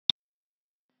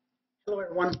Hello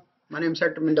everyone, my name is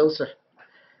Hector Mendoza.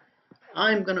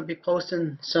 I'm going to be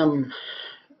posting some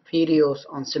videos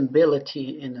on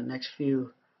Symbility in the next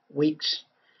few weeks.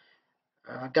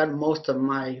 I got most of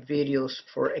my videos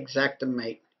for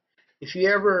Xactimate. If you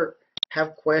ever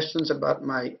have questions about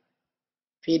my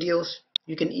videos,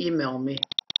 you can email me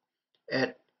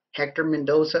at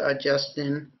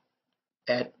HectorMendozaAdjusting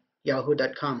at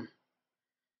yahoo.com.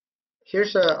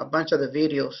 Here's a bunch of the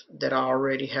videos that I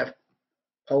already have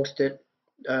posted.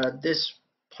 This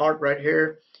part right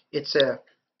here, it's a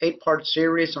 8-part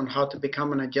series on how to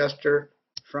become an adjuster,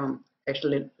 from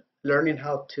actually learning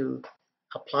how to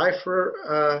apply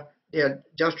for the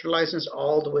adjuster license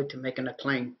all the way to making a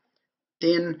claim.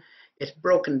 Then it's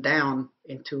broken down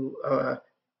into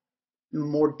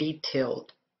more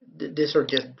detailed. These are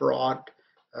just broad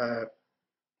uh,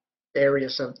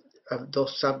 areas of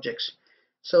those subjects.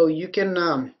 So you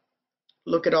can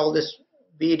look at all these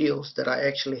videos that I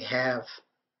actually have.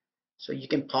 So you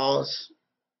can pause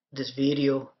this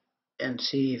video and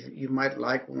see if you might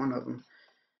like one of them.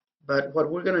 But what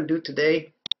we're going to do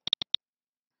today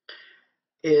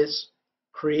is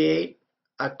create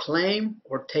a claim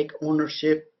or take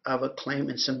ownership of a claim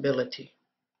in Symbility.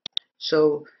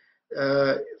 So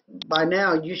by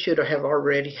now you should have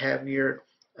already have your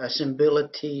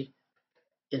Symbility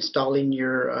installed in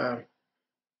your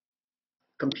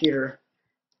computer,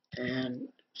 and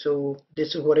so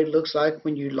this is what it looks like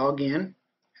when you log in.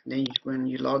 And then when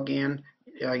you log in,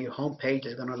 your home page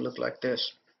is going to look like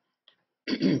this.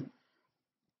 The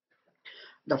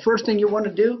first thing you want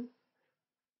to do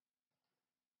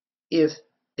is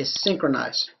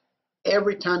synchronize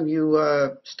every time you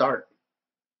start,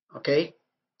 okay?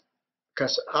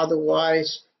 Because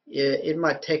otherwise it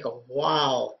might take a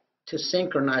while to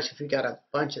synchronize if you got a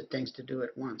bunch of things to do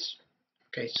at once.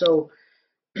 Okay, so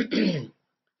a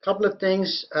couple of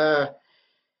things. Let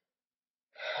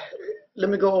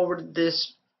me go over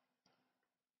this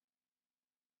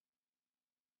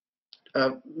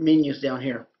menus down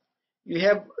here. You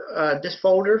have this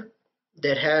folder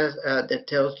that has that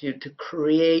tells you to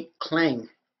create claim.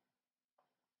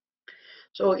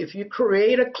 So if you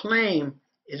create a claim,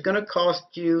 it's going to cost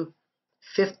you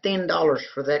 $15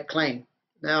 for that claim.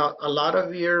 Now, a lot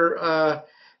of your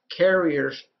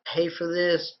carriers pay for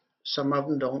this. Some of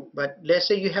them don't. But let's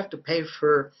say you have to pay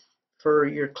for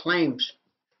your claims.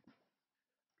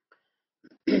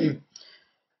 When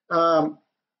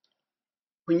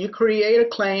you create a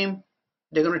claim,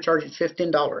 they're going to charge you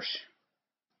 $15,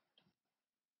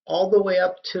 all the way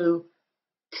up to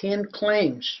 10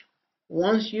 claims.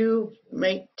 Once you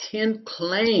make 10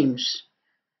 claims,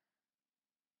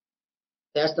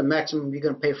 that's the maximum you're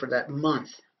going to pay for that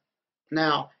month.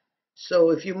 Now, so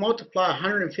if you multiply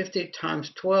 150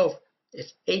 times 12,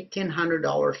 it's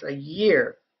 $1,800 a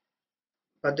year.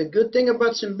 But the good thing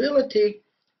about Symbility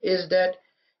is that,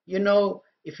 you know,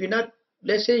 if you're not,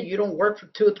 let's say you don't work for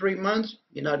 2 or 3 months,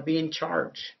 you're not being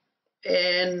charged.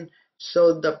 And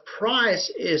so the price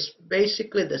is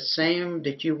basically the same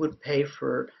that you would pay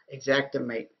for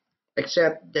Xactimate,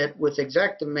 except that with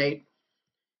Xactimate,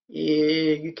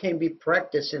 you can't be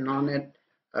practicing on it.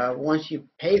 Once you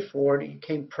pay for it, you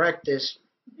can't practice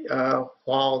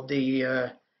while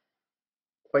you're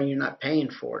not paying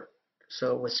for it.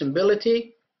 So with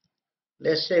Symbility,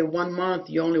 let's say 1 month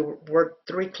you only work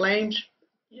 3 claims,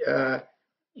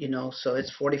 you know, so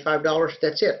it's $45.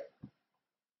 That's it,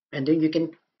 and then you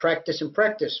can practice and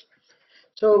practice.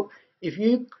 So if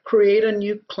you create a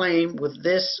new claim with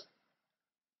this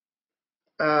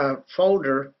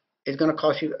folder, it's going to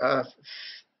cost you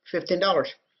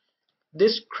 $15.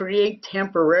 This create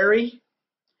temporary,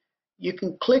 you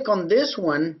can click on this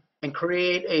one and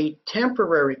create a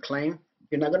temporary claim.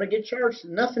 You're not going to get charged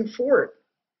nothing for it.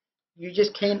 You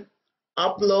just can't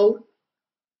upload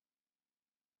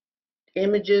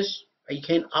images, or you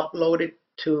can't upload it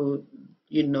to,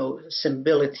 you know,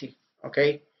 Symbility.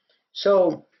 Okay,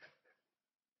 so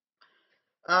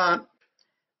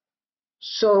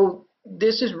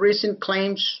this is recent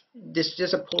claims. This is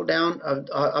just a pull down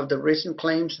of the recent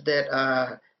claims that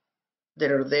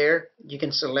that are there. You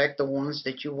can select the ones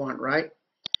that you want, right?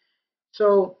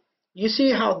 So you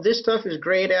see how this stuff is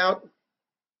grayed out,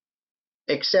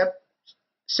 except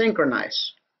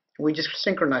synchronize. We just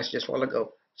synchronized just a while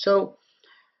ago. So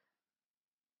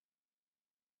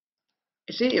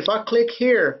you see, if I click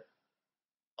here,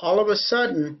 all of a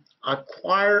sudden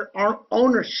acquire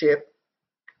ownership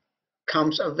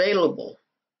comes available.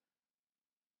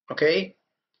 Okay.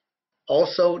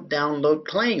 Also download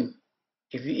claim.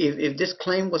 If this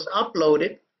claim was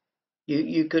uploaded,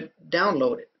 you could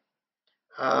download it.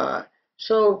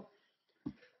 So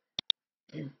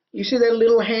you see that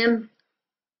little hand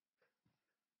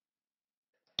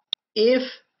if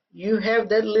you have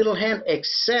that little hand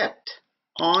except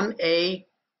on a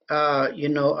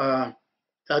a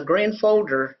green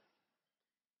folder,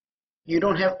 you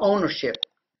don't have ownership.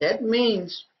 That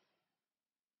means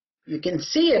you can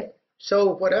see it.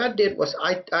 So what I did was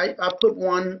I put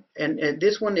one, and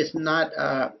this one is not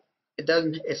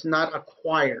it's not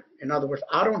acquired. In other words,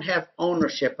 I don't have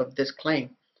ownership of this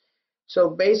claim. So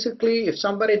basically, if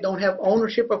somebody don't have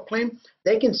ownership of claim,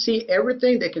 they can see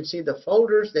everything. They can see the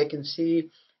folders. They can see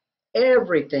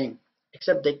everything,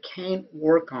 except they can't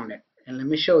work on it. And let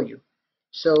me show you.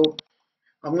 So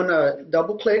I'm gonna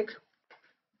double click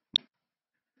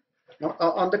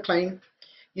on the claim.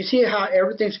 You see how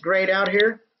everything's grayed out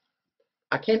here?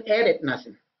 I can't edit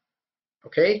nothing.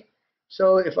 Okay.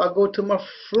 So if I go to my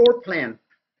floor plan,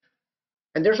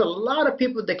 and there's a lot of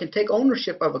people that can take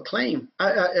ownership of a claim.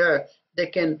 They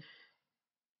can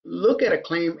look at a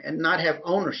claim and not have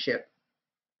ownership.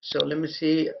 So let me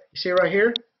see. See right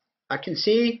here? I can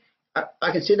see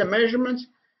the measurements,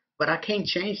 but I can't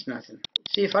change nothing.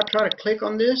 See, if I try to click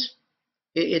on this,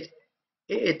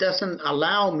 it doesn't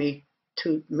allow me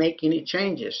to make any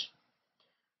changes.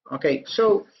 Okay,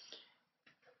 so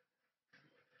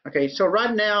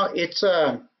right now it's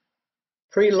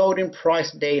preloading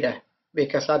price data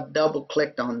because I double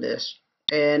clicked on this,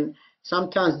 and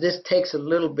sometimes this takes a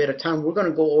little bit of time. We're going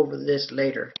to go over this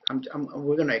later.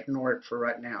 We're going to ignore it for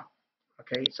right now.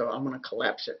 Okay, so I'm going to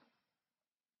collapse it.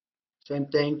 Same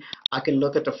thing. I can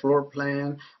look at the floor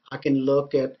plan. I can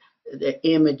look at the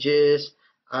images.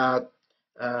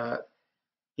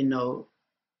 You know,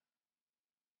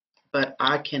 but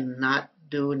I cannot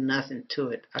do nothing to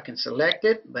it. I can select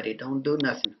it, but it don't do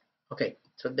nothing. Okay,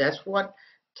 so that's what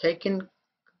taking.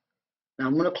 Now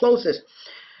I'm going to close this.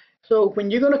 So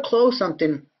when you're going to close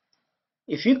something,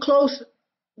 if you close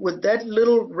with that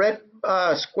little red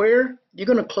square, you're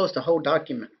going to close the whole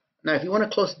document. Now if you want to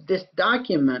close this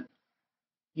document,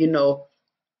 you know,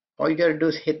 all you got to do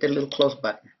is hit the little close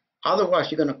button.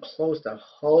 Otherwise, you're going to close the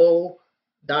whole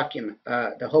document,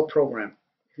 the whole program.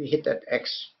 If you hit that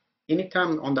X,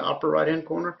 anytime on the upper right hand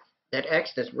corner, that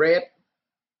X that's red,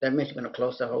 that means you're going to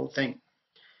close the whole thing.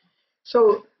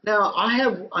 So now I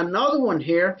have another one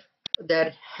here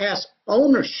that has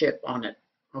ownership on it.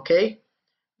 Okay,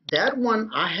 that one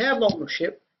I have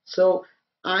ownership, so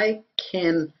I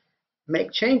can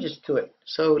make changes to it.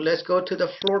 So let's go to the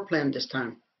floor plan this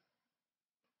time.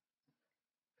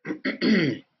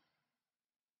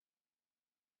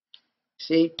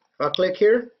 See, if I click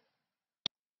here,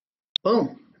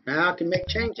 boom, now I can make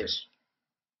changes.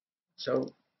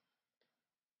 So,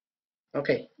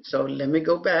 okay, so let me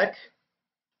go back.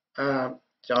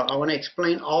 So I want to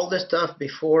explain all this stuff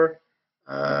before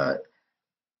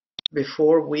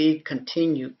we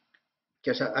continue,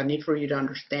 because I need for you to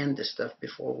understand this stuff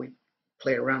before we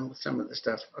play around with some of the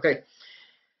stuff. Okay,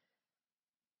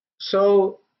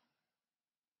 so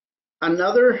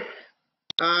another,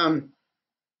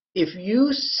 if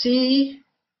you see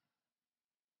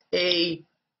a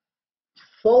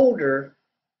folder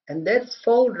and that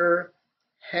folder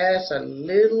has a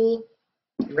little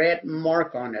red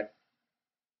mark on it,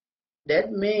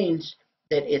 that means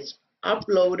that it's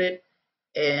uploaded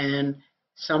and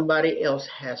somebody else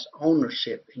has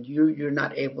ownership and you're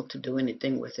not able to do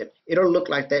anything with it. It'll look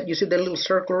like that. You see that little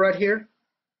circle right here?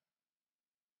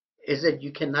 Is that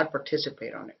you cannot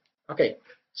participate on it. Okay,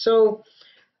 so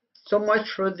much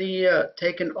for the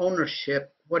taking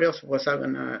ownership. What else was I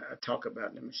going to talk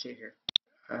about? Let me see here.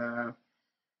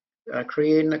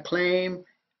 Creating a claim,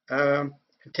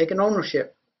 taking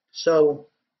ownership. So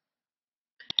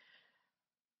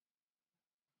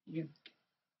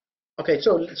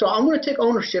so I'm going to take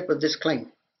ownership of this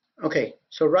claim. Okay,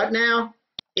 so right now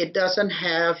it doesn't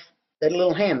have that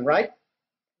little hand, right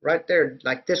there,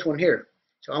 like this one here.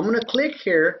 So I'm going to click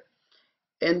here,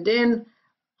 and then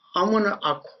I'm going to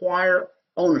acquire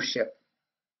ownership.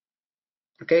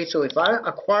 Okay, so if I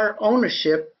acquire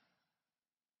ownership,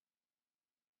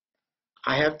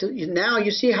 I have to, now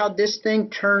you see how this thing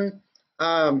turned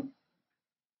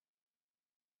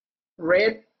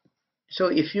red. So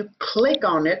if you click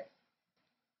on it,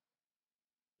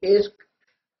 it's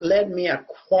let me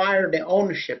acquire the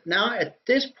ownership. Now at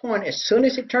this point, as soon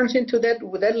as it turns into that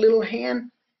with that little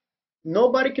hand,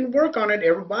 nobody can work on it.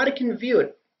 Everybody can view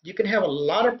it. You can have a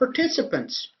lot of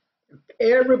participants.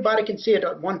 Everybody can see it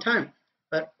at one time,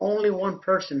 but only one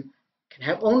person can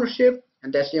have ownership,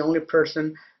 and that's the only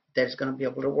person that's going to be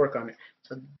able to work on it.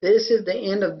 So this is the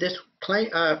end of this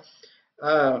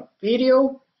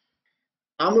video.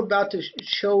 I'm about to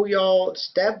show y'all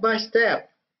step by step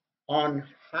on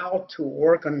how to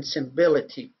work on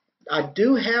Symbility. I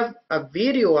do have a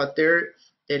video out there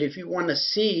that if you want to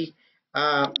see,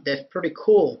 that's pretty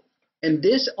cool. And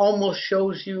this almost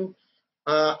shows you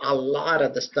a lot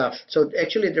of the stuff. So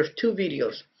actually there's two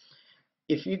videos.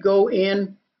 If you go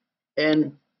in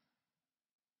and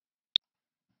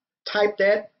type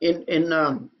that in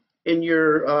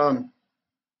your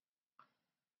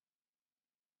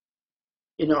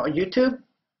YouTube,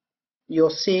 you'll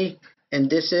see, and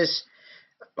this is,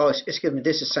 oh, excuse me,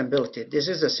 this is Symbility. This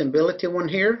is a Symbility one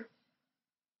here,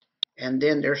 and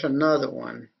then there's another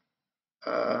one.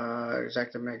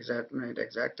 Xactimate,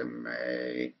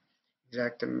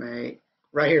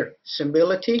 right here,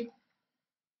 Symbility.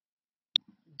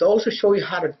 Those will show you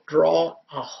how to draw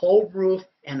a whole roof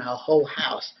and a whole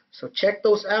house. So check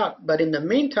those out. But in the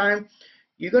meantime,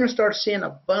 you're going to start seeing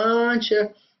a bunch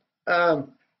of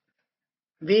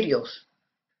videos.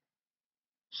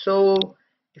 So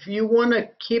if you want to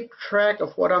keep track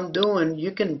of what I'm doing,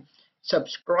 you can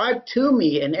subscribe to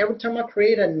me, and every time I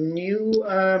create a new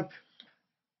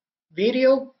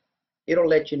video, it'll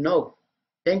let you know.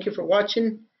 Thank you for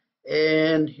watching,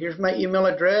 and here's my email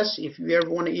address. If you ever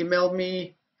want to email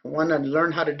me, want to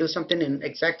learn how to do something in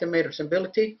Xactimate or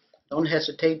Symbility, don't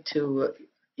hesitate to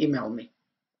email me.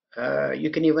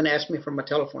 You can even ask me for my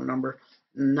telephone number.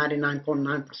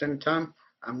 99.9% of the time,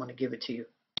 I'm going to give it to you.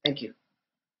 Thank you.